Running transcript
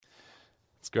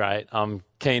It's great. I'm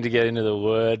keen to get into the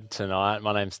Word tonight.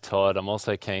 My name's Todd. I'm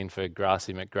also keen for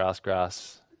Grassy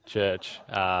McGrassgrass Church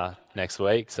next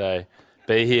week, so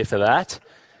be here for that.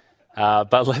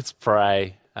 But let's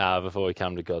pray before we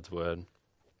come to God's Word.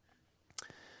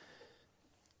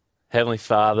 Heavenly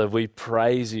Father, we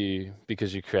praise you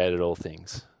because you created all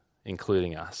things,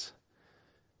 including us.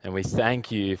 And we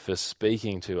thank you for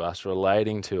speaking to us,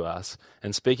 relating to us,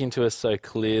 and speaking to us so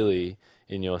clearly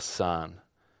in your Son,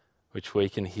 which we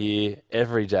can hear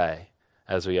every day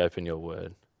as we open your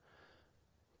word.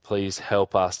 Please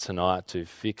help us tonight to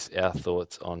fix our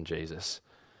thoughts on Jesus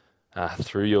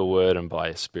through your word and by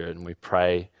your Spirit. And we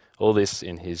pray all this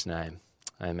in his name.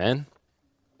 Amen.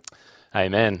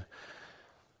 Amen.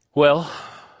 Well,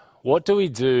 what do we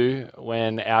do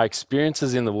when our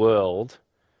experiences in the world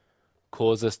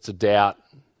cause us to doubt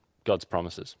God's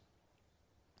promises?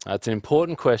 It's an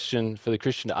important question for the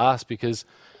Christian to ask because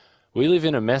we live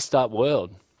in a messed up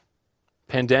world.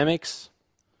 Pandemics,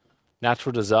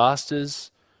 natural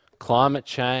disasters, climate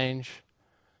change,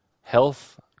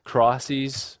 health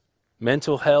crises,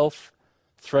 mental health,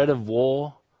 threat of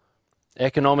war,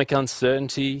 economic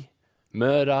uncertainty,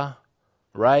 murder,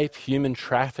 rape, human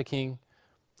trafficking,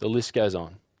 the list goes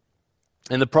on.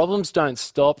 And the problems don't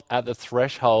stop at the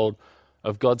threshold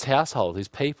of God's household, his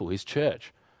people, his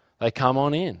church. They come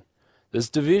on in. There's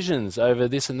divisions over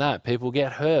this and that. People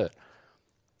get hurt.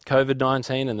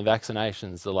 COVID-19 and the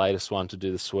vaccinations, the latest one to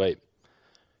do the sweep.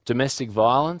 Domestic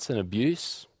violence and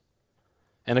abuse.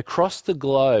 And across the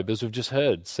globe, as we've just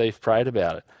heard, Steve prayed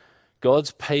about it,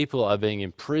 God's people are being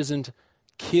imprisoned,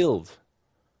 killed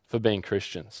for being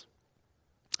Christians.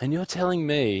 And you're telling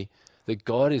me that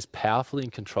God is powerfully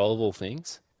in control of all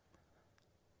things?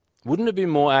 Wouldn't it be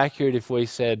more accurate if we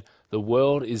said the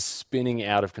world is spinning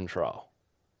out of control?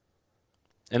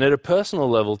 And at a personal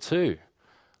level too.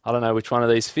 I don't know which one of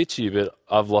these fits you, but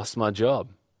I've lost my job.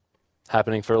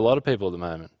 Happening for a lot of people at the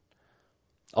moment.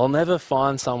 I'll never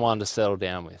find someone to settle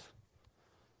down with.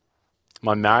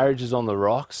 My marriage is on the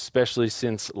rocks, especially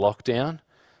since lockdown.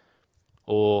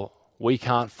 Or we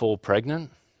can't fall pregnant.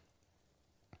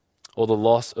 Or the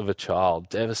loss of a child,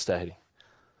 devastating.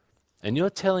 And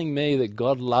you're telling me that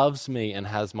God loves me and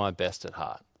has my best at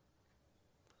heart.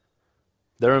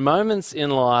 There are moments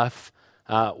in life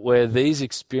where these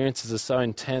experiences are so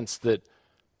intense that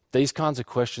these kinds of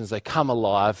questions, they come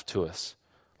alive to us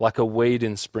like a weed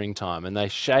in springtime, and they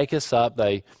shake us up,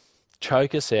 they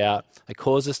choke us out, they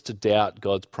cause us to doubt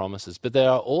God's promises. But there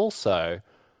are also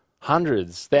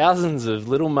hundreds, thousands of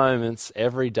little moments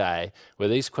every day where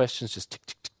these questions just tick,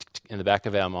 tick, tick, tick, tick in the back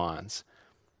of our minds.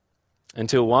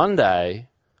 Until one day,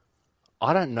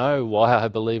 I don't know why I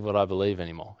believe what I believe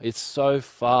anymore. It's so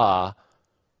far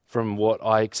from what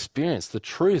I experience, the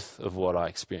truth of what I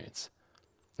experience.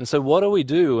 And so what do we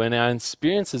do when our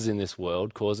experiences in this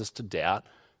world cause us to doubt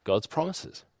God's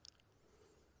promises?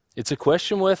 It's a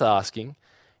question worth asking,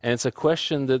 and it's a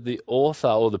question that the author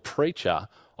or the preacher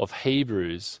of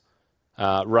Hebrews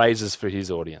raises for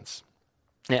his audience.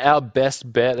 Now, our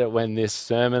best bet at when this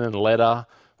sermon and letter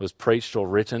was preached or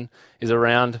written is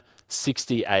around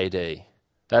 60 AD.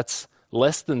 That's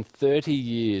less than 30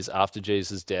 years after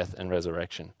Jesus' death and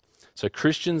resurrection. So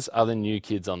Christians are the new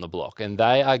kids on the block, and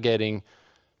they are getting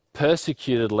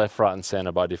persecuted left, right, and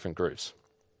center by different groups.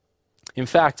 In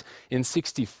fact, in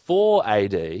 64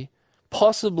 AD,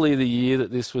 possibly the year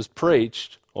that this was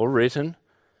preached or written,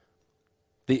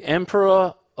 the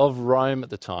emperor of Rome at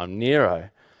the time, Nero,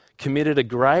 committed a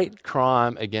great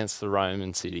crime against the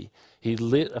Roman city. He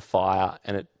lit a fire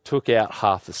and it took out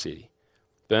half the city,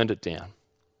 burned it down.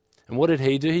 And what did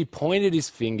he do? He pointed his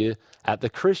finger at the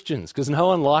Christians because no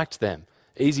one liked them.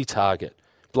 Easy target.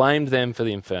 Blamed them for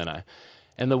the inferno.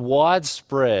 And the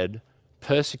widespread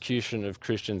persecution of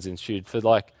Christians ensued for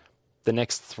like the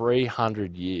next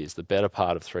 300 years, the better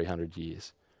part of 300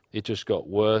 years. It just got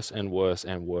worse and worse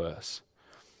and worse.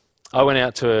 I went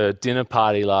out to a dinner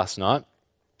party last night,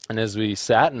 and as we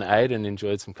sat and ate and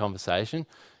enjoyed some conversation,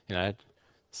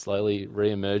 slowly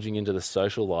re-emerging into the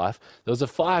social life, there was a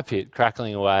fire pit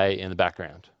crackling away in the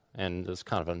background. And there was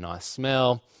kind of a nice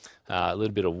smell, a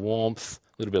little bit of warmth,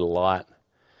 a little bit of light.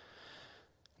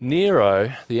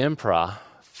 Nero, the emperor,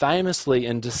 famously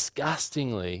and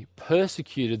disgustingly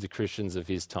persecuted the Christians of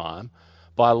his time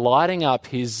by lighting up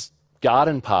his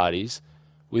garden parties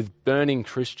with burning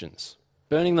Christians,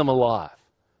 burning them alive.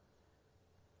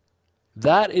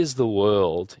 That is the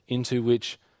world into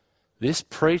which this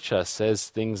preacher says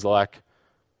things like,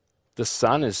 the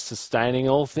Son is sustaining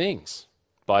all things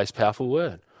by his powerful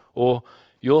word. Or,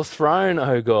 your throne,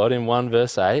 O God, in 1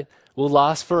 verse 8, will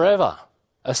last forever.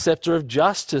 A scepter of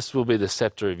justice will be the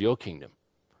scepter of your kingdom.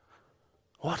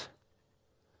 What?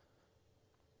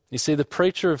 You see, the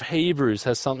preacher of Hebrews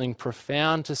has something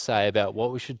profound to say about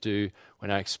what we should do when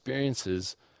our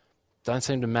experiences don't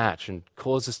seem to match and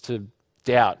cause us to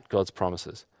doubt God's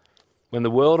promises, when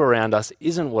the world around us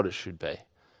isn't what it should be.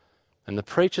 And the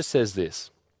preacher says this: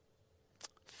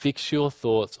 fix your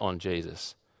thoughts on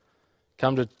Jesus.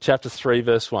 Come to chapter 3,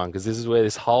 verse 1, because this is where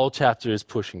this whole chapter is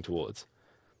pushing towards.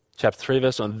 Chapter 3,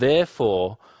 verse 1,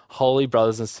 therefore, holy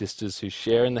brothers and sisters who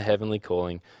share in the heavenly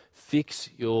calling, fix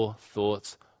your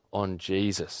thoughts on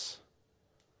Jesus.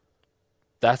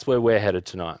 That's where we're headed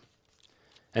tonight.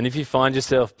 And if you find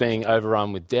yourself being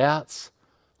overrun with doubts,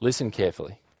 listen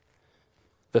carefully.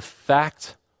 The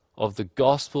fact of the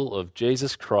gospel of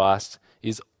Jesus Christ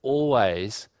is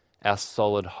always our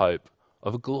solid hope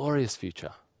of a glorious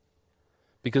future.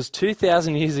 Because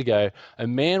 2,000 years ago, a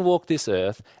man walked this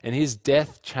earth and his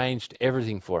death changed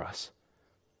everything for us.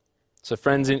 So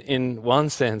friends, in one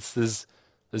sense, there's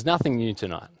nothing new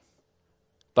tonight.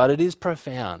 But it is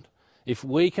profound. If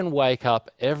we can wake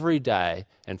up every day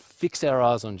and fix our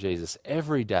eyes on Jesus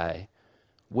every day,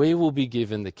 we will be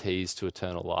given the keys to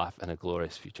eternal life and a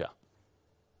glorious future.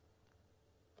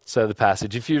 So the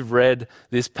passage, if you've read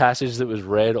this passage that was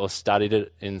read or studied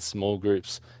it in small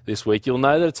groups this week, you'll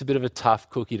know that it's a bit of a tough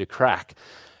cookie to crack.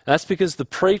 And that's because the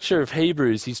preacher of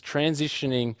Hebrews, he's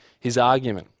transitioning his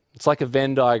argument. It's like a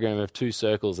Venn diagram of two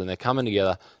circles and they're coming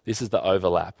together. This is the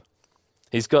overlap.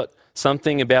 He's got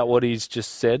something about what he's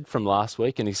just said from last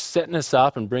week, and he's setting us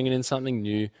up and bringing in something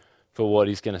new for what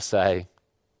he's going to say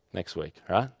next week,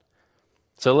 right?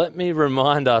 So let me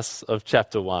remind us of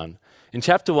chapter 1. In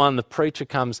chapter 1, the preacher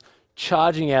comes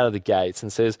charging out of the gates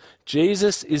and says,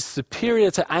 Jesus is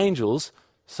superior to angels,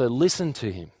 so listen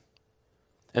to him.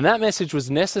 And that message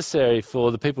was necessary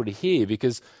for the people to hear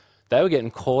because they were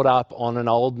getting caught up on an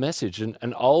old message,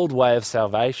 an old way of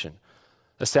salvation.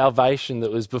 A salvation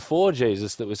that was before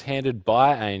Jesus, that was handed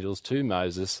by angels to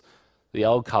Moses, the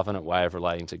old covenant way of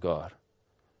relating to God.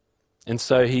 And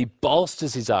so he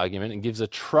bolsters his argument and gives a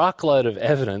truckload of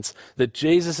evidence that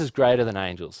Jesus is greater than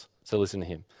angels. So listen to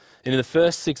him. And in the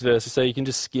first 6 verses, so you can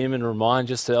just skim and remind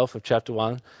yourself of chapter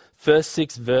 1, first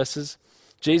 6 verses,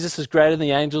 Jesus is greater than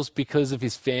the angels because of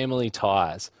his family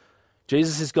ties.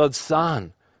 Jesus is God's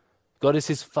son. God is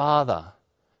his father.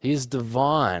 He is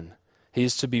divine. He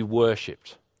is to be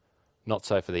worshipped. Not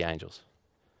so for the angels.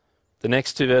 The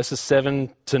next 2 verses,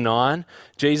 7 to 9,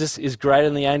 Jesus is greater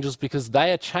than the angels because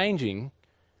they are changing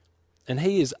and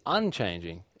he is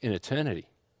unchanging in eternity.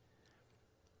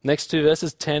 Next 2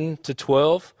 verses, 10 to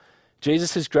 12,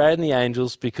 Jesus is greater than the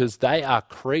angels because they are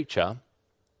creature,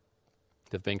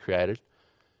 they've been created,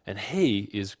 and he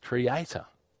is creator.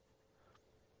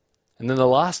 And then the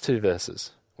last 2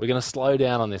 verses, we're going to slow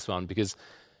down on this one because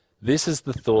this is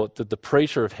the thought that the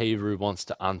preacher of Hebrew wants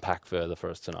to unpack further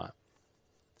for us tonight.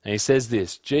 And he says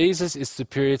this: Jesus is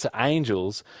superior to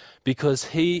angels because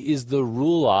he is the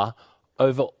ruler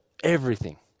over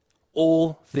everything,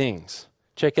 all things.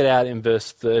 Check it out in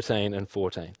verse 13 and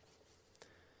 14.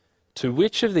 To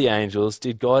which of the angels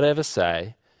did God ever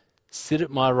say, sit at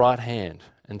my right hand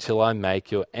until I make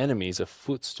your enemies a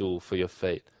footstool for your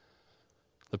feet?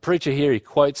 The preacher here, he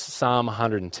quotes Psalm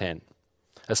 110,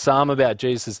 a psalm about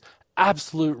Jesus'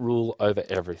 absolute rule over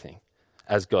everything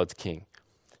as God's king.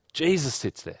 Jesus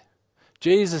sits there.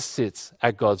 Jesus sits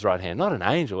at God's right hand, not an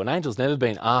angel. An angel's never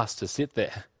been asked to sit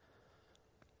there.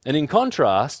 And in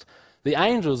contrast, the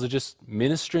angels are just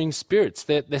ministering spirits.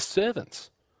 They're servants.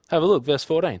 Have a look, verse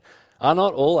 14. Are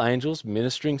not all angels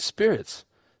ministering spirits,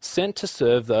 sent to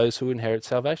serve those who inherit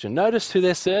salvation? Notice who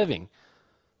they're serving.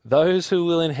 Those who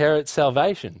will inherit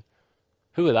salvation.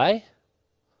 Who are they?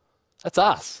 That's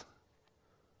us.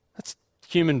 That's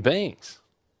human beings.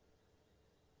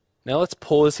 Now let's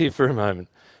pause here for a moment.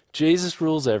 Jesus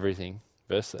rules everything,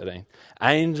 verse 13.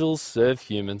 Angels serve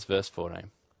humans, verse 14.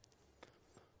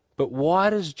 But why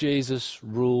does Jesus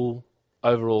rule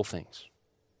over all things?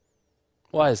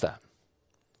 Why is that?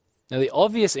 Now the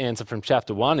obvious answer from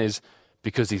chapter 1 is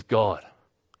because he's God.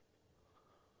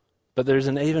 But there's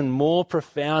an even more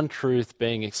profound truth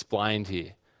being explained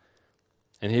here.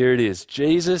 And here it is.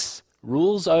 Jesus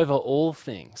rules over all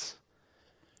things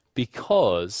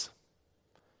because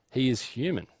he is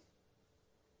human.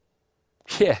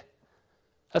 Yeah,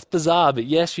 that's bizarre, but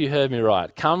yes, you heard me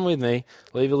right. Come with me,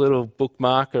 leave a little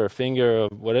bookmark or a finger or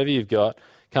whatever you've got.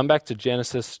 Come back to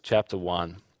Genesis chapter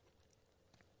 1.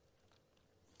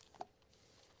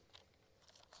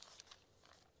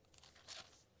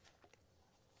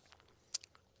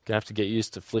 Gonna have to get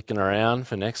used to flicking around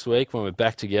for next week when we're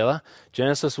back together.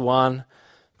 Genesis 1,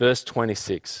 verse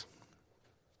 26.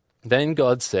 Then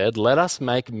God said, let us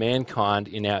make mankind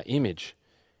in our image,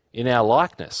 in our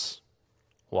likeness.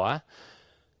 Why?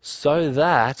 So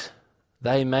that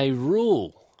they may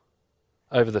rule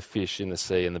over the fish in the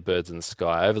sea and the birds in the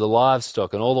sky, over the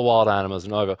livestock and all the wild animals,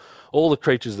 and over all the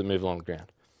creatures that move along the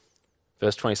ground.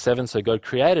 Verse 27, so God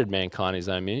created mankind in his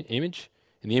own image.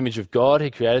 In the image of God he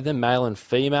created them, male and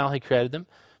female he created them.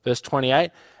 Verse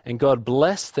 28, and God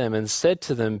blessed them and said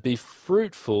to them, be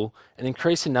fruitful and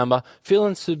increase in number, fill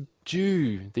and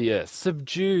subdue the earth.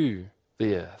 Subdue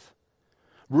the earth.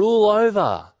 Rule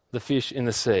over the fish in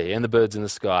the sea and the birds in the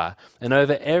sky, and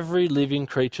over every living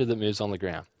creature that moves on the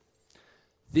ground.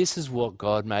 This is what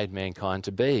God made mankind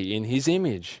to be, in his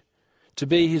image, to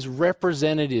be his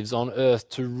representatives on earth,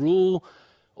 to rule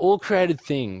all created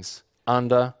things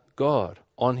under God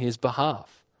on his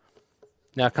behalf.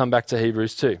 Now come back to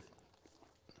Hebrews 2,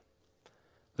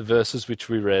 the verses which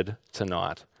we read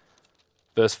tonight.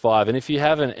 Verse 5, and if you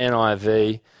have an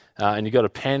NIV and you've got a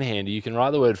pen handy, you can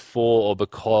write the word for or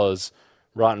because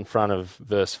right in front of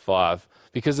verse 5,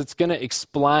 because it's going to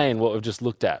explain what we've just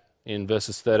looked at in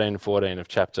verses 13 and 14 of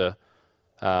chapter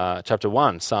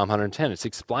 1, Psalm 110. It's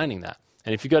explaining that.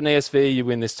 And if you've got an ESV, you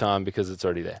win this time because it's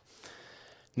already there.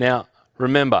 Now,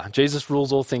 remember, Jesus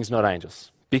rules all things, not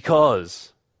angels.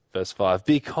 Because, verse 5,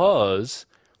 because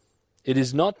it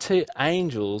is not to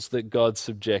angels that God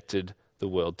subjected the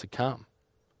world to come,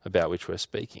 about which we're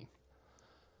speaking.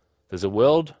 There's a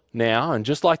world now, and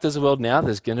just like there's a world now,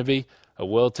 there's going to be a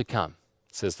world to come,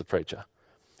 says the preacher.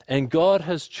 And God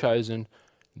has chosen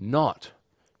not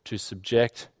to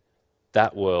subject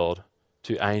that world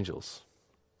to angels.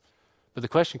 But the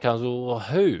question comes, well,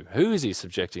 who? Who is he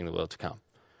subjecting the world to come?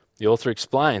 The author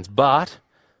explains, but,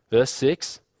 verse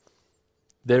 6,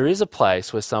 there is a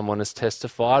place where someone has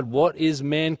testified, what is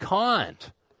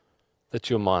mankind that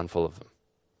you're mindful of them?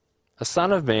 A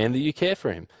son of man that you care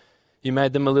for him. You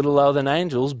made them a little lower than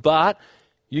angels, but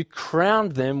you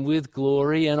crowned them with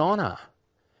glory and honor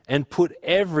and put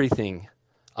everything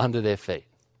under their feet.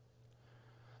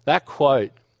 That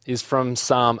quote is from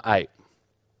Psalm 8.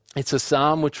 It's a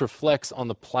psalm which reflects on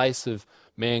the place of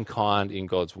mankind in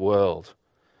God's world.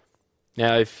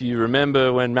 Now, if you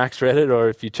remember when Max read it, or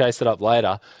if you chase it up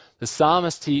later, the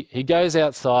psalmist, he goes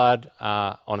outside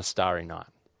on a starry night.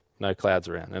 No clouds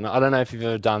around. And I don't know if you've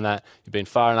ever done that. You've been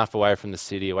far enough away from the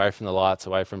city, away from the lights,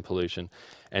 away from pollution,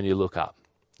 and you look up.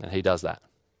 And he does that.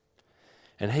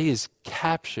 And he is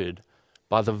captured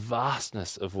by the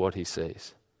vastness of what he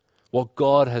sees, what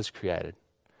God has created.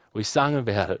 We sung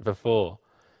about it before.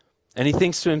 And he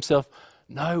thinks to himself,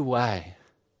 no way.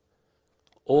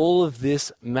 All of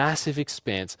this massive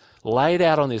expanse laid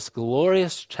out on this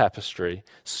glorious tapestry,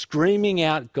 screaming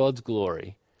out God's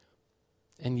glory.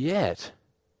 And yet,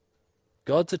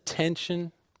 God's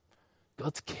attention,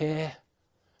 God's care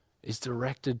is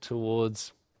directed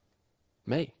towards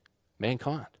me,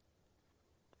 mankind,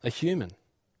 a human.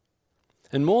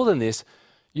 And more than this,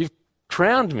 you've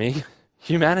crowned me,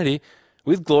 humanity,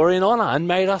 with glory and honor and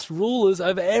made us rulers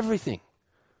over everything.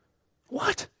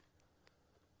 What?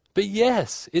 But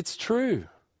yes, it's true.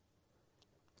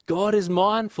 God is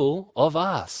mindful of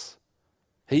us.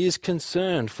 He is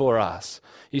concerned for us.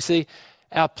 You see,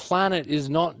 our planet is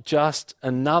not just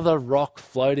another rock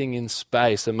floating in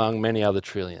space among many other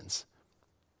trillions.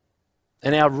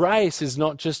 And our race is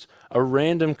not just a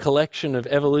random collection of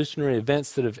evolutionary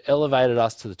events that have elevated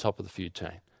us to the top of the food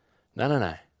chain.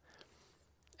 No.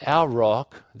 Our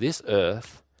rock, this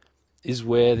earth, is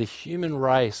where the human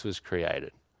race was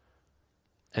created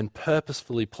and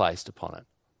purposefully placed upon it.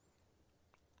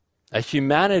 A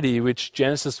humanity which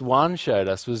Genesis 1 showed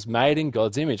us was made in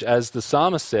God's image, as the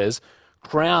psalmist says,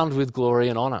 crowned with glory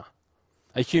and honor.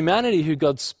 A humanity who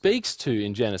God speaks to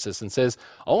in Genesis and says,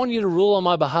 I want you to rule on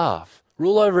my behalf,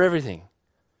 rule over everything.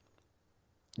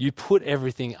 You put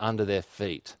everything under their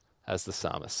feet, as the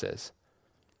psalmist says.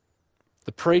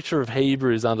 The preacher of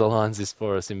Hebrews underlines this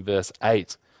for us in verse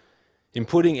 8. In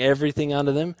putting everything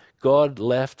under them, God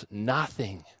left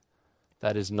nothing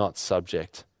that is not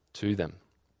subject to them.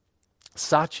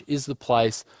 Such is the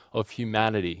place of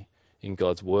humanity in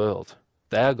God's world.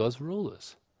 They are God's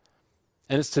rulers.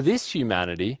 And it's to this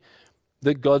humanity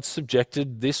that God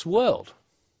subjected this world.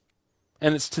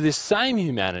 And it's to this same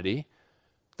humanity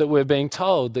that we're being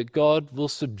told that God will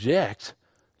subject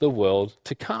the world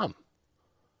to come.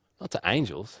 Not to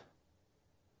angels.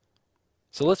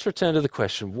 So let's return to the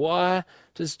question, why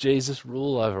does Jesus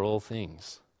rule over all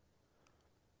things?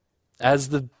 As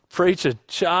the preacher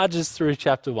charges through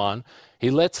chapter 1,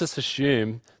 he lets us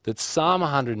assume that Psalm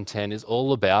 110 is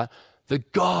all about the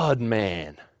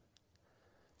God-man,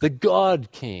 the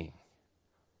God-king,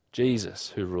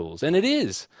 Jesus who rules. And it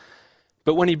is.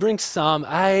 But when he brings Psalm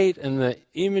 8 and the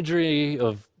imagery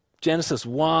of Genesis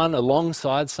 1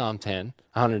 alongside Psalm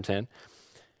 110,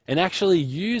 and actually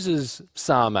uses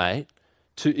Psalm 8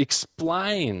 to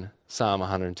explain Psalm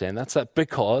 110. That's that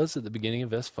because at the beginning of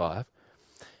verse 5,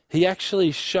 he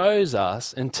actually shows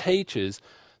us and teaches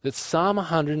that Psalm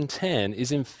 110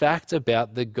 is in fact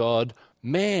about the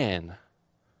God-man,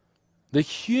 the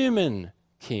human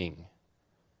king,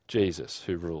 Jesus,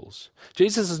 who rules.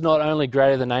 Jesus is not only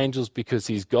greater than angels because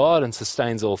he's God and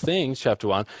sustains all things, chapter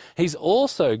 1, he's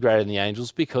also greater than the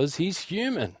angels because he's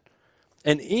human.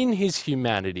 And in his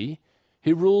humanity,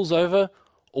 he rules over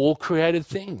all created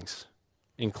things,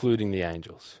 including the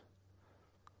angels.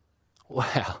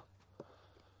 Wow.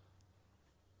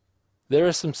 There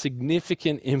are some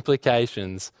significant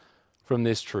implications from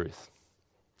this truth.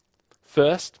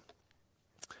 First,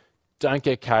 don't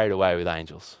get carried away with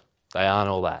angels. They aren't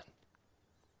all that.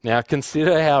 Now,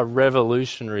 consider how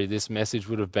revolutionary this message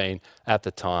would have been at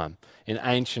the time in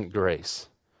ancient Greece,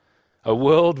 a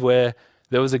world where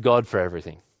there was a God for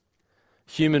everything.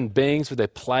 Human beings with their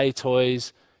play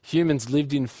toys, humans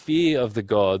lived in fear of the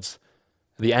gods,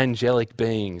 the angelic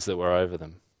beings that were over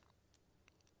them.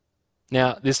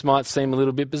 Now, this might seem a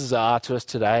little bit bizarre to us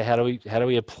today. How do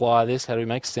we apply this? How do we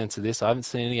make sense of this? I haven't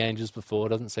seen any angels before.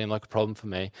 It doesn't seem like a problem for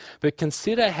me. But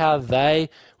consider how they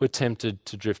were tempted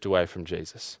to drift away from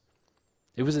Jesus.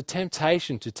 It was a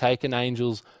temptation to take an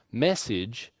angel's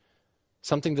message,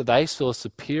 something that they saw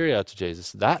superior to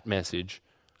Jesus, that message,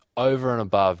 over and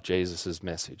above Jesus'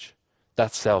 message.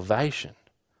 That's salvation.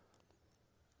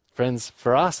 Friends,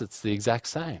 for us, it's the exact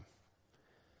same.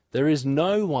 There is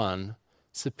no one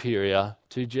superior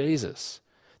to Jesus.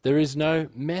 There is no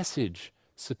message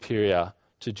superior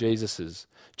to Jesus's.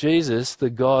 Jesus, the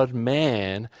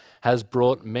God-man, has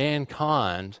brought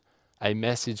mankind a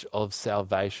message of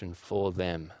salvation for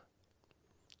them.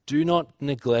 Do not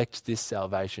neglect this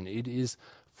salvation. It is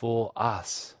for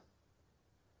us.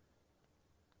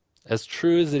 As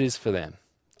true as it is for them,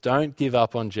 don't give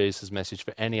up on Jesus' message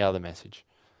for any other message.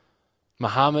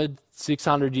 Muhammad,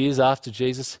 600 years after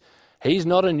Jesus, he's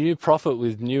not a new prophet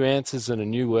with new answers and a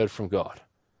new word from God.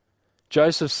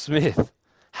 Joseph Smith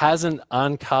hasn't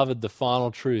uncovered the final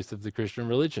truth of the Christian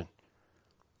religion.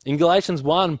 In Galatians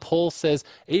 1, Paul says,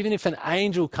 even if an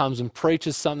angel comes and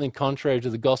preaches something contrary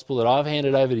to the gospel that I've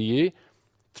handed over to you,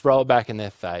 throw it back in their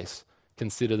face.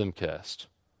 Consider them cursed.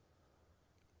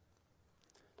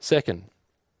 Second,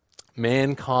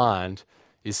 mankind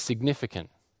is significant.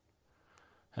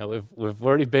 Now, we've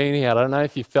already been here. I don't know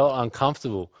if you felt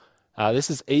uncomfortable.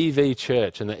 This is EV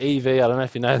Church, and the EV, I don't know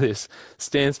if you know this,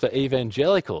 stands for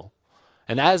evangelical.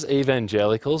 And as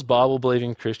evangelicals,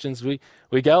 Bible-believing Christians, we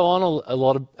go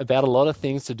on about a lot of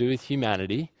things to do with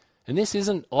humanity, and this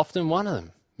isn't often one of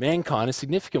them. Mankind is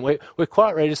significant. We're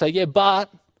quite ready to say, yeah,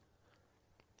 but,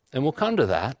 and we'll come to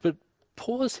that, but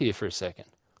pause here for a second.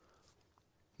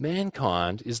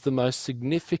 Mankind is the most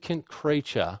significant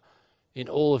creature in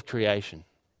all of creation.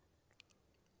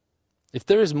 If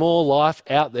there is more life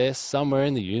out there somewhere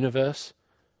in the universe,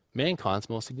 mankind's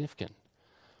more significant.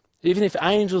 Even if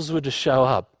angels were to show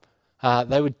up,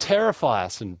 they would terrify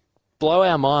us and blow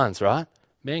our minds, right?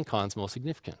 Mankind's more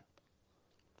significant.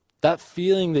 That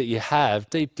feeling that you have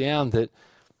deep down that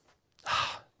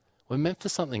we're meant for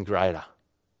something greater,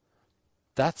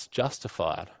 that's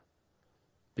justified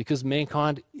because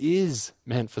mankind is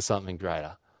meant for something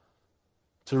greater,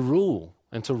 to rule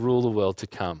and to rule the world to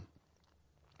come.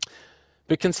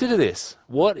 But consider this.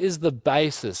 What is the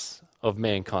basis of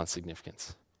mankind's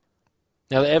significance?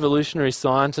 Now, the evolutionary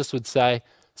scientists would say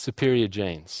superior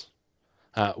genes.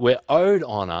 We're owed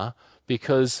honor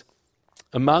because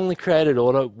among the created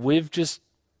order, we've just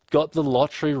got the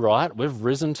lottery right. We've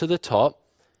risen to the top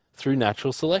through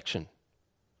natural selection.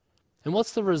 And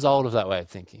what's the result of that way of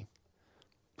thinking?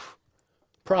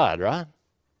 Pride, right?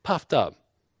 Puffed up,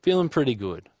 feeling pretty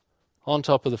good, on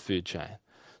top of the food chain.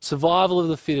 Survival of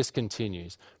the fittest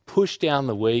continues. Push down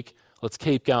the weak. Let's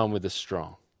keep going with the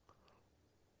strong.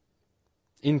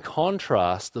 In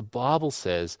contrast, the Bible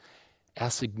says our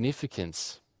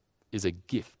significance is a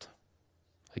gift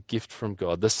from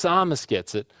God. The psalmist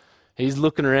gets it. He's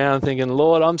looking around thinking,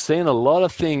 Lord, I'm seeing a lot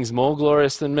of things more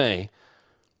glorious than me.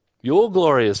 Your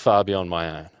glory is far beyond my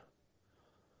own.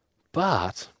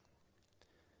 But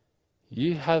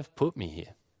you have put me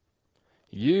here.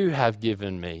 You have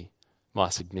given me my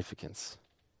significance.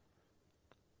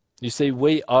 You see,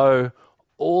 we owe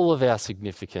all of our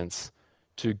significance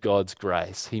to God's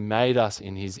grace. He made us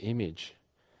in his image.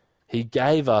 He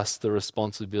gave us the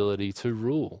responsibility to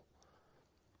rule.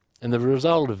 And the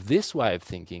result of this way of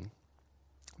thinking,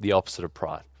 the opposite of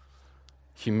pride,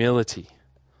 humility,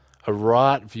 a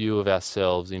right view of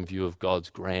ourselves in view of God's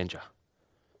grandeur.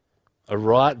 a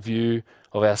right view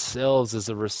of ourselves as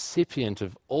a recipient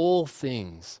of all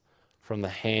things from the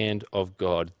hand of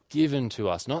God, given to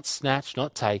us, not snatched,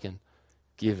 not taken,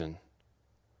 given.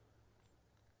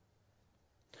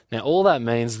 Now, all that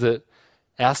means that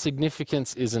our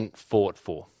significance isn't fought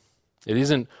for. It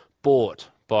isn't bought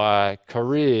by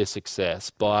career success,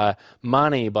 by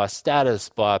money, by status,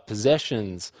 by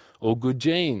possessions, or good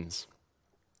genes.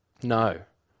 No.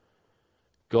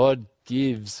 God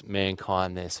gives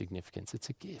mankind their significance. It's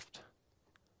a gift.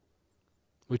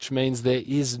 Which means there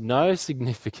is no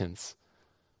significance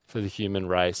for the human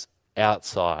race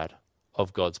outside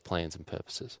of God's plans and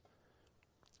purposes.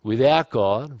 Without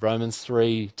God, Romans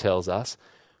 3 tells us,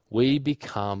 we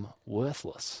become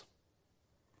worthless.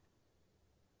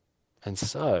 And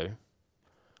so,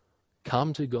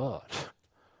 come to God.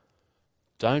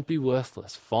 Don't be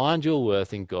worthless. Find your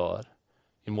worth in God,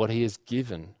 in what He has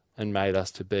given and made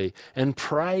us to be, and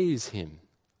praise Him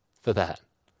for that.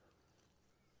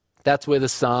 That's where the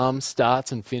psalm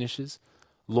starts and finishes.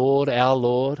 Lord, our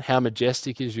Lord, how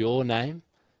majestic is your name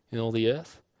in all the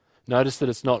earth. Notice that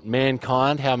it's not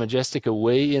mankind, how majestic are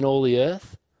we in all the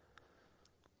earth.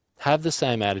 Have the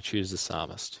same attitude as the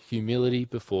psalmist, humility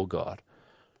before God.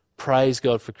 Praise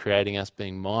God for creating us,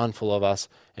 being mindful of us,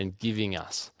 and giving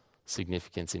us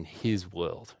significance in His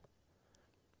world.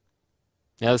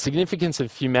 Now, the significance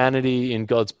of humanity in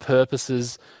God's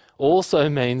purposes also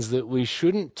means that we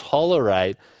shouldn't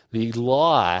tolerate the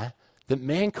lie that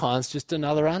mankind's just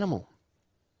another animal.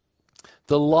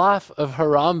 The life of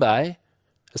Harambe,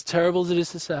 as terrible as it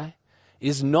is to say,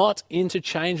 is not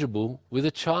interchangeable with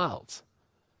a child's.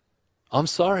 I'm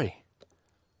sorry.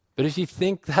 But if you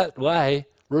think that way,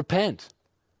 repent.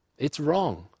 It's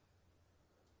wrong.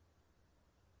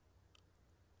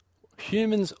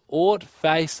 Humans ought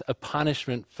face a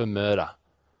punishment for murder,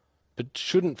 but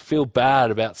shouldn't feel bad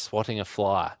about swatting a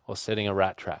fly or setting a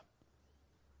rat trap.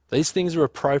 These things are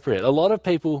appropriate. A lot of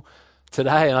people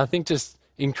today, and I think just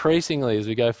increasingly as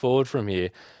we go forward from here,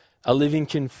 are living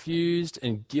confused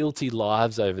and guilty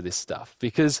lives over this stuff,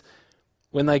 because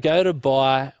when they go to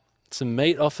buy some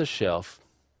meat off the shelf,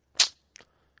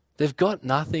 they've got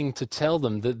nothing to tell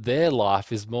them that their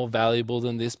life is more valuable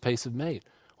than this piece of meat.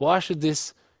 Why should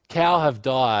this cow have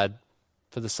died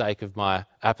for the sake of my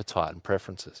appetite and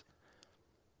preferences?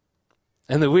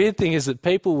 And the weird thing is that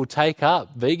people will take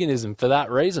up veganism for that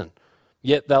reason,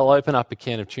 yet they'll open up a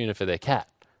can of tuna for their cat.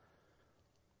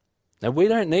 Now, we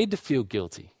don't need to feel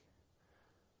guilty.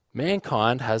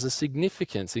 Mankind has a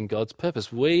significance in God's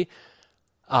purpose. We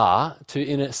are to,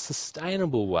 in a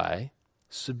sustainable way,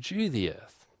 subdue the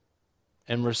earth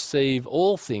and receive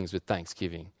all things with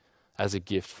thanksgiving as a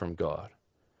gift from God.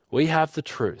 We have the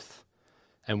truth,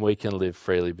 and we can live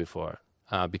freely before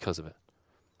it, because of it.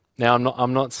 Now,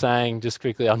 I'm not saying, just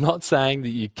quickly, I'm not saying that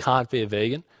you can't be a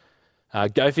vegan.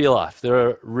 Go for your life. There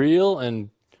are real and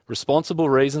responsible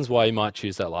reasons why you might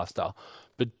choose that lifestyle,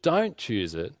 but don't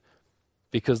choose it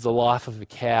because the life of a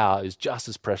cow is just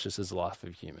as precious as the life of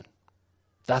a human.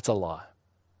 That's a lie.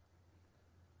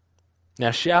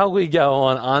 Now, shall we go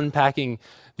on unpacking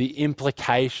the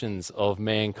implications of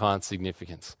mankind's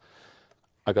significance?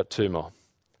 I got two more.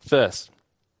 First,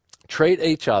 treat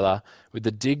each other with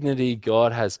the dignity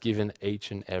God has given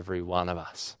each and every one of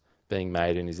us, being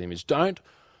made in His image. Don't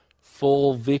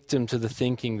fall victim to the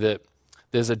thinking that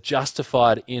there's a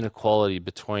justified inequality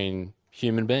between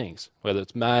human beings, whether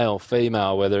it's male,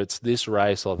 female, whether it's this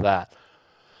race or that.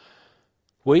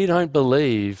 We don't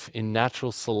believe in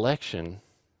natural selection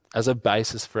as a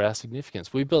basis for our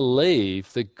significance. We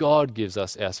believe that God gives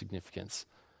us our significance,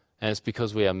 and it's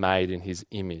because we are made in His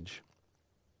image.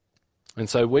 And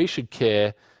so we should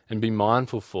care and be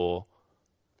mindful for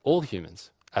all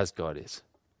humans as God is.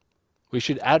 We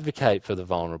should advocate for the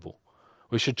vulnerable.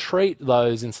 We should treat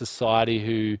those in society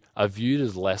who are viewed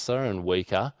as lesser and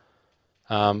weaker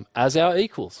as our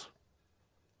equals.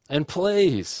 And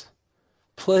please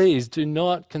do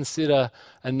not consider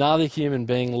another human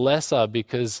being lesser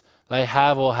because they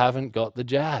have or haven't got the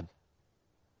jab.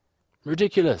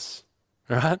 Ridiculous,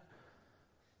 right?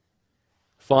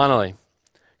 Finally,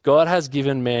 God has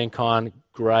given mankind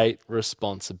great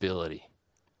responsibility.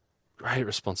 Great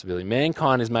responsibility.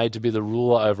 Mankind is made to be the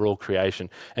ruler over all creation.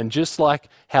 And just like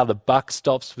how the buck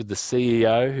stops with the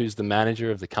CEO, who's the manager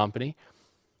of the company,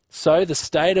 so the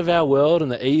state of our world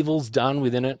and the evils done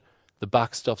within it, the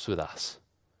buck stops with us,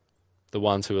 the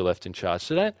ones who are left in charge.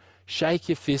 So don't shake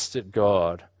your fist at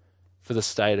God for the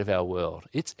state of our world.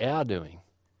 It's our doing.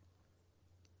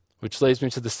 Which leads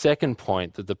me to the second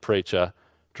point that the preacher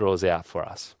draws out for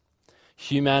us.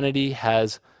 Humanity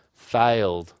has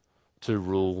failed to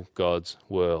rule God's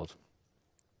world.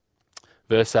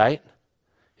 Verse 8,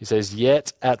 He says,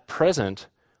 yet at present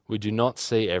we do not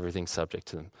see everything subject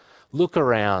to them. Look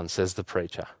around, says the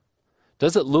preacher.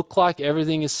 Does it look like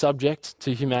everything is subject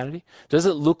to humanity? Does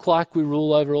it look like we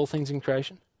rule over all things in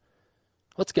creation?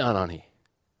 What's going on here?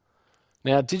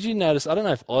 Now, did you notice, I don't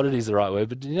know if oddity is the right word,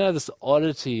 but did you notice the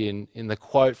oddity in the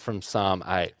quote from Psalm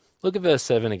 8? Look at verse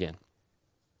 7 again.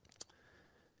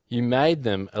 You made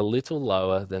them a little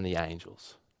lower than the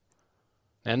angels.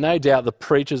 Now, no doubt the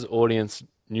preacher's audience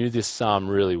knew this psalm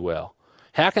really well.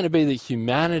 How can it be that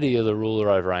humanity are the ruler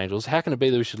over angels? How can it be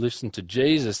that we should listen to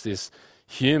Jesus, this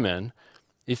human,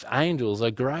 if angels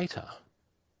are greater?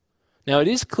 Now, it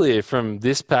is clear from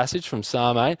this passage, from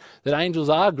Psalm 8, that angels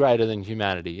are greater than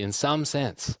humanity in some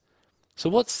sense. So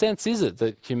what sense is it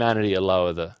that humanity are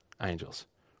lower than angels?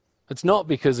 It's not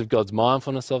because of God's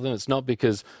mindfulness of them. It's not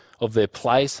because of their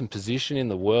place and position in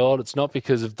the world. It's not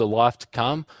because of the life to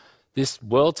come. This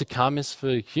world to come is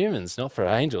for humans, not for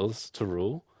angels to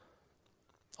rule.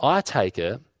 I take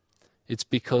it's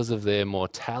because of their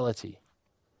mortality.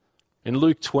 In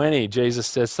Luke 20, Jesus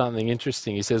says something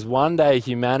interesting. He says, one day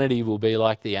humanity will be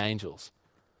like the angels.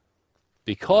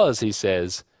 Because, he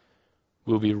says,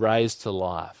 we'll be raised to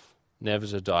life, never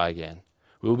to die again.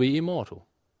 We'll be immortal,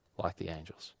 like the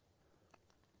angels.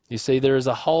 You see, there is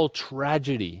a whole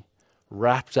tragedy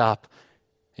wrapped up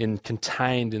and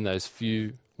contained in those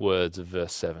few words of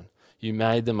verse 7. You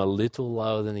made them a little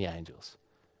lower than the angels,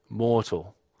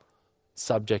 mortal,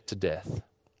 subject to death.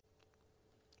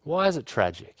 Why is it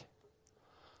tragic?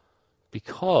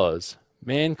 Because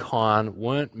mankind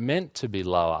weren't meant to be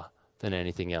lower than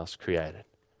anything else created.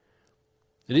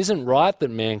 It isn't right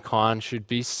that mankind should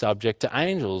be subject to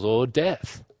angels or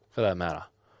death, for that matter.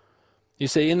 You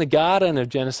see, in the garden of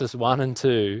Genesis 1 and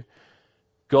 2,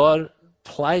 God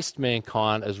placed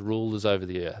mankind as rulers over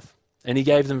the earth, and he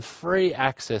gave them free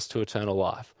access to eternal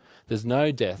life. There's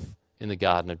no death in the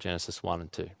garden of Genesis 1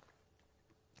 and 2.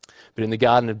 But in the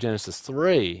garden of Genesis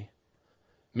 3,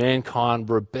 mankind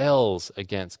rebels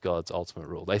against God's ultimate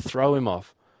rule. They throw him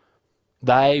off.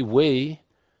 We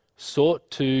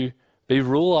sought to be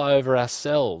ruler over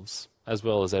ourselves as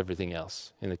well as everything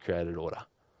else in the created order.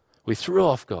 We threw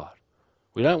off God.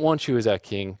 We don't want you as our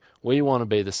king. We want to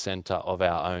be the center of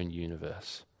our own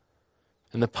universe.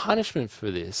 And the punishment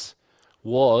for this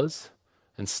was,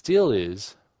 and still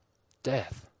is,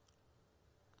 death.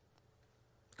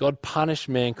 God punished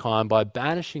mankind by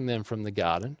banishing them from the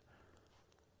garden,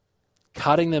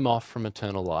 cutting them off from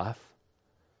eternal life,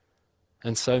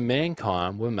 and so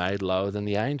mankind were made lower than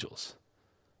the angels,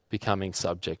 becoming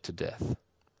subject to death.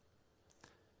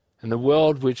 And the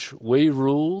world which we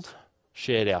ruled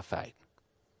shared our fate,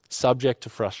 subject to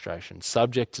frustration,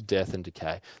 subject to death and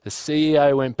decay. The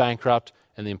CEO went bankrupt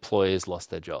and the employees lost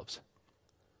their jobs.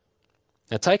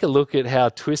 Now take a look at how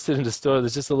twisted and distorted.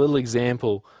 There's just a little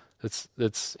example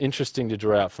that's interesting to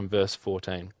draw out from verse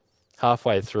 14.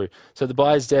 Halfway through. So that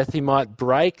by his death he might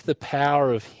break the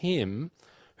power of him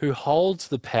who holds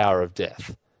the power of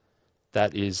death.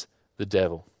 That is the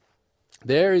devil.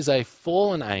 There is a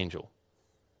fallen angel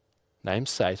named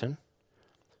Satan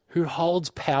who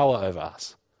holds power over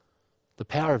us. The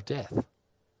power of death.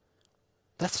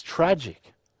 That's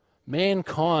tragic.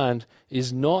 Mankind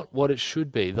is not what it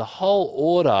should be. The whole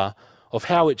order of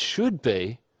how it should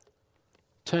be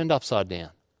turned upside down.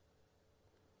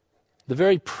 The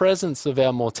very presence of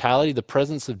our mortality, the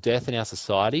presence of death in our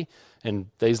society, and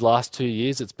these last 2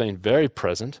 years it's been very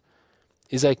present,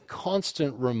 is a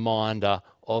constant reminder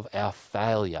of our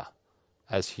failure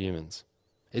as humans.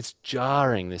 It's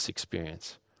jarring, this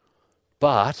experience.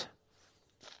 But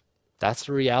that's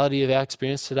the reality of our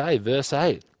experience today. Verse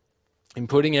 8. In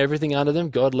putting everything under them,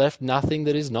 God left nothing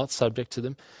that is not subject to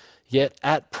them. Yet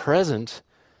at present,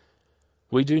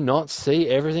 we do not see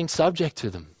everything subject to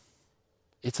them.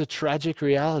 It's a tragic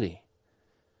reality.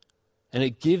 And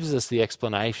it gives us the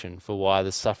explanation for why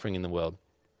there's suffering in the world.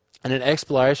 And an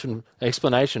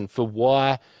explanation for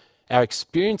why our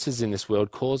experiences in this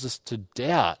world cause us to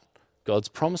doubt God's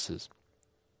promises.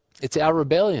 It's our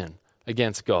rebellion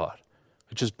against God,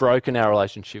 which has broken our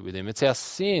relationship with him. It's our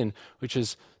sin which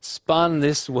has spun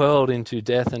this world into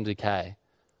death and decay.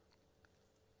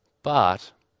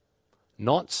 But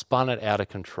not spun it out of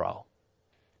control.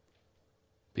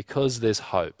 Because there's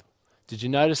hope. Did you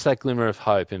notice that glimmer of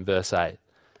hope in verse 8?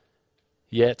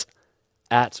 Yet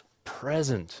at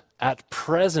present,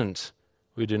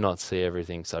 we do not see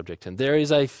everything subject to him. There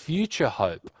is a future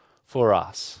hope for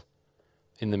us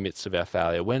in the midst of our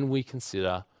failure when we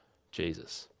consider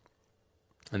Jesus.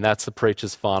 And that's the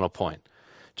preacher's final point.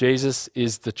 Jesus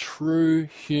is the true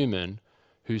human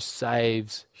who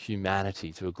saves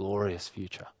humanity to a glorious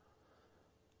future.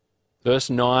 Verse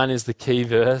 9 is the key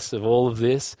verse of all of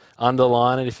this.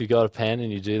 Underline it if you've got a pen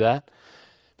and you do that.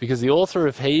 Because the author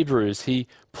of Hebrews, he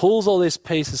pulls all these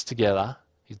pieces together.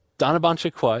 He's done a bunch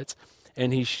of quotes,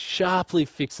 and he sharply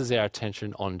fixes our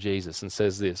attention on Jesus and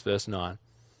says this, verse 9.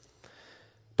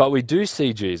 But we do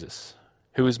see Jesus,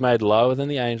 who was made lower than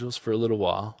the angels for a little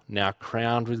while, now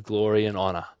crowned with glory and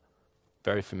honor.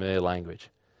 Very familiar language.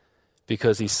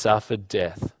 Because he suffered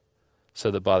death, so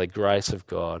that by the grace of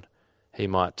God, he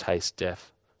might taste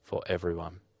death for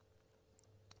everyone.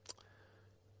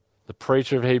 The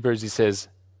preacher of Hebrews, he says,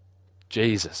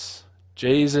 Jesus.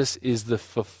 Jesus is the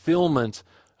fulfillment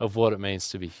of what it means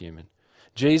to be human.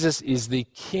 Jesus is the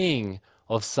king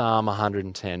of Psalm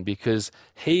 110 because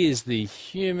he is the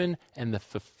human and the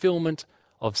fulfillment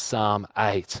of Psalm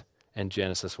 8 and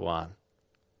Genesis 1.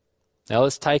 Now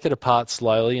let's take it apart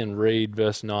slowly and read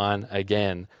verse 9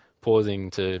 again, pausing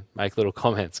to make little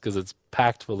comments because it's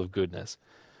packed full of goodness.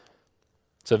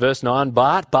 So verse 9,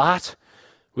 but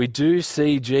we do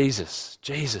see Jesus,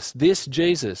 this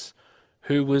Jesus,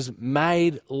 who was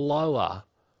made lower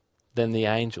than the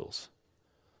angels.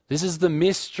 This is the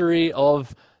mystery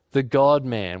of the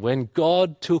God-man. When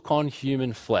God took on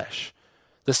human flesh,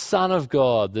 the Son of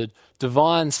God, the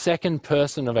divine second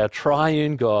person of our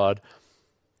triune God,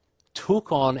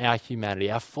 took on our humanity,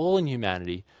 our fallen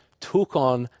humanity, took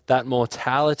on that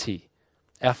mortality,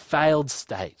 our failed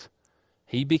state.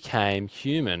 He became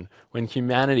human when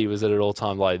humanity was at an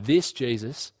all-time low. This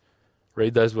Jesus,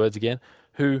 read those words again,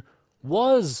 who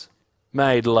was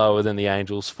made lower than the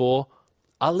angels for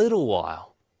a little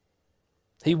while.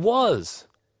 He was,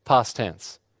 past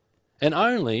tense, and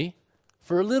only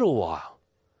for a little while.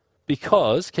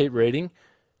 Because, keep reading,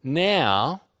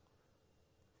 now,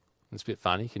 it's a bit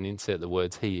funny, you can insert the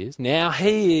words he is. Now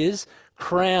he is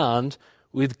crowned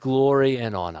with glory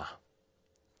and honor.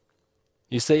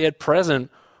 You see, at present,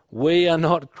 we are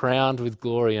not crowned with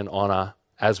glory and honor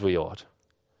as we ought.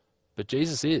 But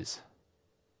Jesus is.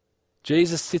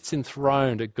 Jesus sits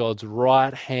enthroned at God's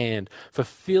right hand,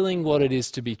 fulfilling what it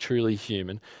is to be truly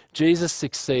human. Jesus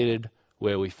succeeded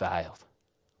where we failed.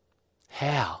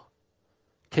 How?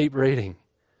 Keep reading.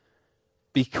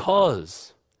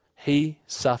 Because he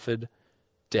suffered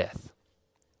death.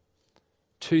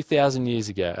 2,000 years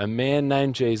ago, a man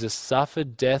named Jesus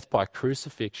suffered death by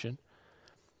crucifixion.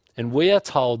 And we are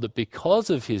told that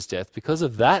because of his death, because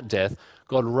of that death,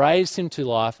 God raised him to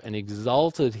life and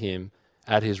exalted him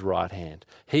at his right hand.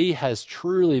 He has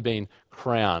truly been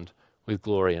crowned with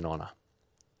glory and honor.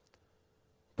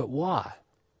 But why?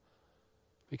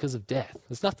 Because of death.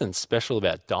 There's nothing special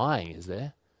about dying, is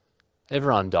there?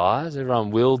 Everyone dies.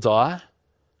 Everyone will die.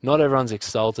 Not everyone's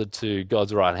exalted to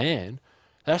God's right hand.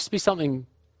 There has to be something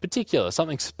particular,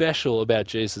 something special about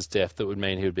Jesus' death that would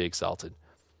mean he would be exalted.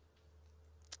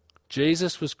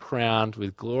 Jesus was crowned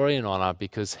with glory and honor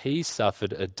because he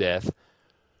suffered a death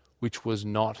which was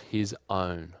not his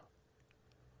own.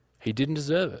 He didn't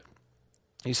deserve it.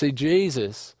 You see,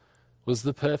 Jesus was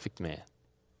the perfect man.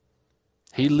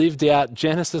 He lived out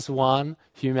Genesis 1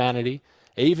 humanity,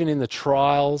 even in the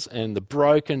trials and the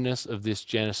brokenness of this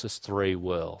Genesis 3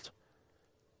 world.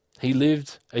 He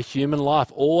lived a human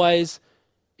life, always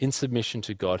in submission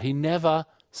to God. He never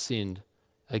sinned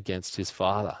against his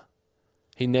Father.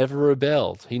 He never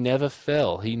rebelled. He never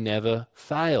fell. He never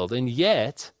failed. And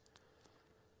yet,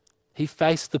 he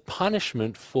faced the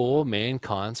punishment for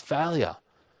mankind's failure.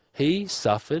 He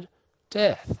suffered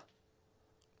death.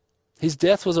 His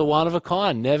death was a one of a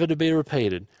kind, never to be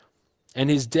repeated. And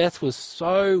his death was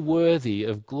so worthy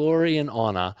of glory and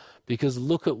honor because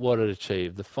look at what it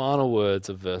achieved. The final words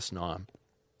of verse 9.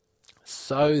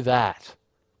 So that,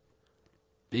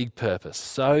 big purpose,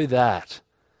 so that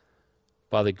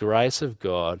by the grace of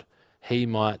God, he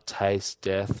might taste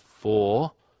death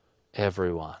for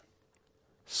everyone.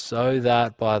 So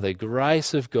that by the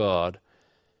grace of God,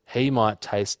 he might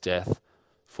taste death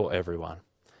for everyone.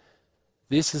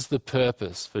 This is the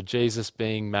purpose for Jesus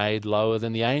being made lower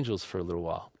than the angels for a little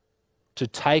while. To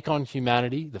take on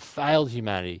humanity, the failed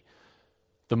humanity,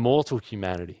 the mortal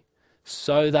humanity,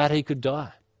 so that he could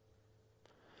die.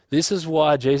 This is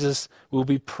why Jesus will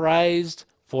be praised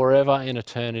forever in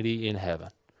eternity in heaven,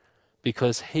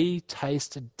 because he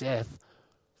tasted death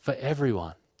for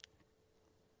everyone.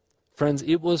 Friends,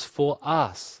 it was for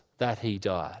us that he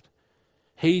died.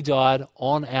 He died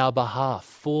on our behalf,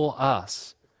 for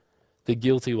us, the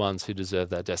guilty ones who deserve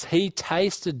that death. He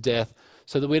tasted death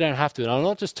so that we don't have to. And I'm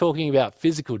not just talking about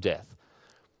physical death.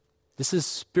 This is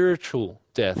spiritual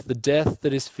death, the death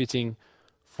that is fitting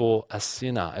for a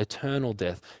sinner, eternal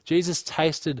death. Jesus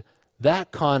tasted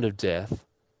that kind of death,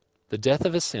 the death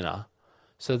of a sinner,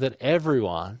 so that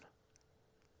everyone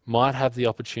might have the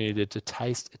opportunity to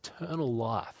taste eternal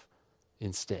life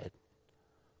instead.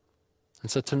 And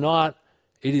so tonight,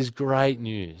 it is great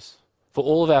news for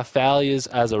all of our failures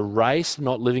as a race,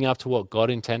 not living up to what God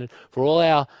intended, for all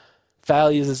our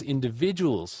failures as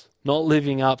individuals, not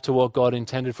living up to what God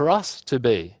intended for us to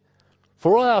be,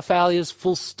 for all our failures,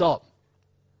 full stop,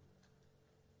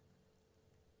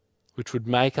 which would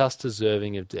make us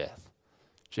deserving of death.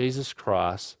 Jesus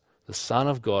Christ, the Son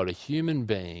of God, a human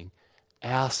being,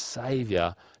 our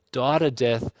Saviour, died a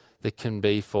death that can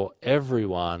be for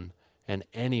everyone and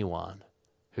anyone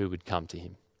who would come to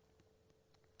him.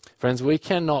 Friends, we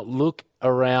cannot look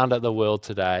around at the world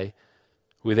today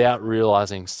without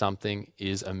realizing something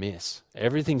is amiss.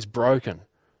 Everything's broken.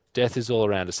 Death is all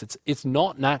around us. It's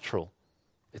not natural.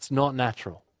 It's not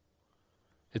natural.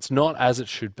 It's not as it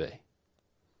should be.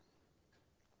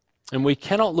 And we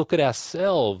cannot look at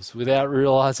ourselves without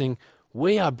realizing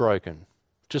we are broken,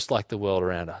 just like the world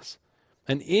around us.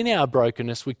 And in our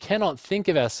brokenness, we cannot think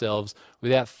of ourselves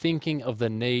without thinking of the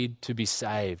need to be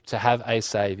saved, to have a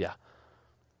Saviour.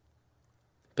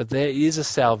 But there is a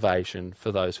salvation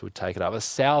for those who would take it up, a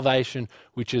salvation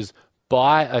which is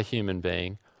by a human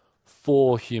being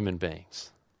for human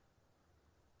beings.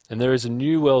 And there is a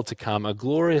new world to come, a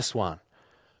glorious one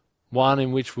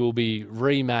in which we'll be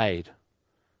remade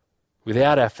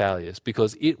without our failures,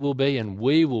 because it will be and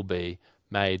we will be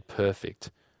made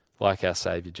perfect like our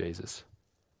Saviour Jesus.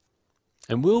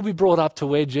 And we'll be brought up to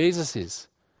where Jesus is,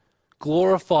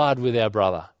 glorified with our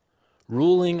brother,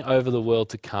 ruling over the world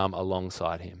to come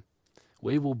alongside him.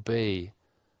 We will be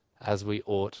as we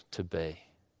ought to be,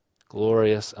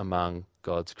 glorious among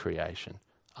God's creation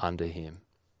under him.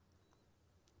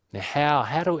 Now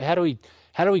how do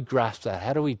we grasp that?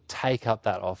 How do we take up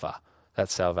that offer,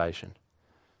 that salvation?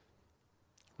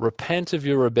 Repent of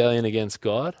your rebellion against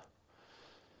God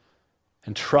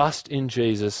and trust in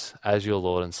Jesus as your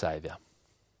Lord and Saviour.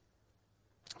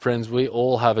 Friends, we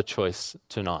all have a choice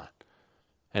tonight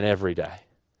and every day.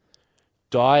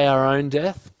 Die our own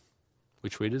death,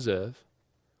 which we deserve,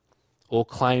 or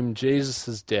claim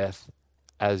Jesus' death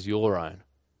as your own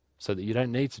so that you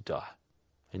don't need to die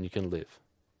and you can live.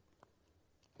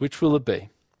 Which will it be?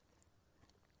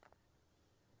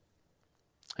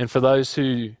 And for those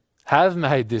who have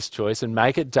made this choice and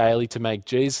make it daily to make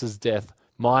Jesus' death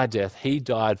my death, he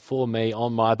died for me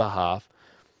on my behalf,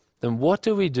 then what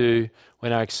do we do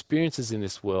when our experiences in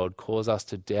this world cause us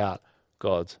to doubt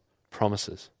God's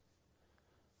promises?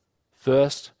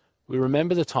 First, we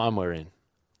remember the time we're in.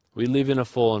 We live in a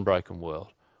fallen, broken world.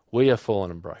 We are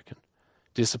fallen and broken,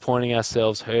 disappointing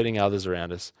ourselves, hurting others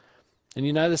around us. And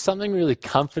you know, there's something really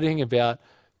comforting about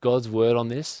God's word on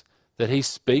this, that he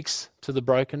speaks to the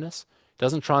brokenness. He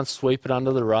doesn't try and sweep it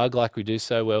under the rug like we do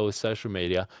so well with social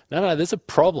media. No, there's a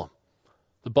problem.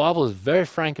 The Bible is very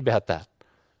frank about that.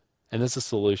 And there's a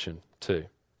solution too.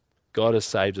 God has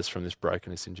saved us from this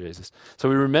brokenness in Jesus. So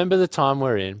we remember the time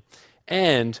we're in,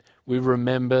 and we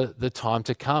remember the time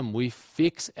to come. We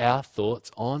fix our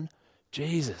thoughts on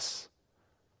Jesus,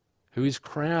 who is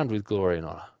crowned with glory and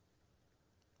honor.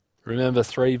 Remember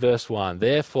 3 verse 1.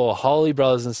 Therefore, holy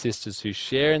brothers and sisters who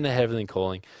share in the heavenly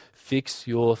calling, fix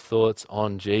your thoughts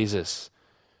on Jesus.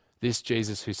 This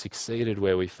Jesus who succeeded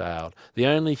where we failed. The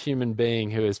only human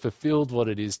being who has fulfilled what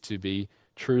it is to be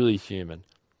truly human.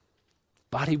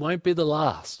 But he won't be the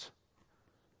last,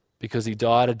 because he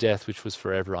died a death which was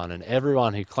for everyone, and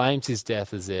everyone who claims his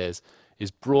death as theirs is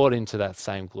brought into that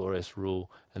same glorious rule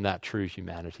and that true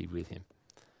humanity with him.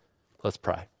 Let's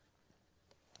pray.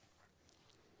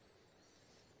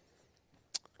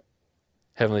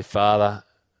 Heavenly Father,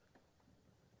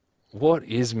 what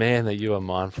is man that you are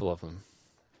mindful of him?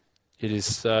 It is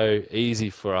so easy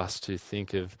for us to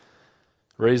think of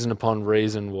reason upon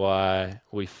reason why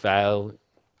we fail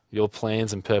your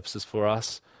plans and purposes for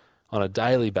us on a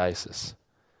daily basis.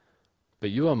 But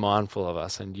you are mindful of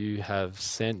us, and you have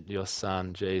sent your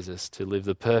Son, Jesus, to live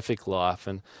the perfect life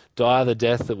and die the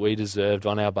death that we deserved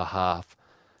on our behalf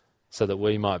so that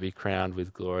we might be crowned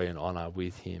with glory and honor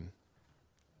with him.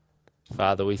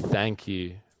 Father, we thank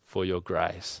you for your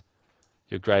grace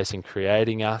in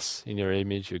creating us in your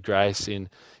image, your grace in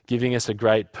giving us a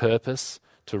great purpose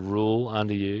to rule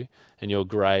under you, and your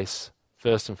grace,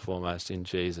 first and foremost, in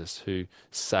Jesus, who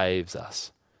saves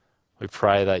us. We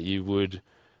pray that you would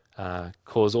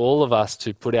cause all of us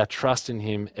to put our trust in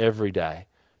him every day,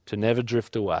 to never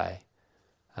drift away,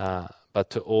 but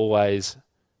to always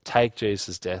take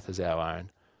Jesus' death as our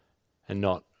own and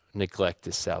not neglect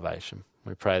this salvation.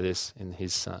 We pray this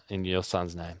in your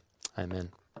Son's name.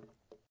 Amen.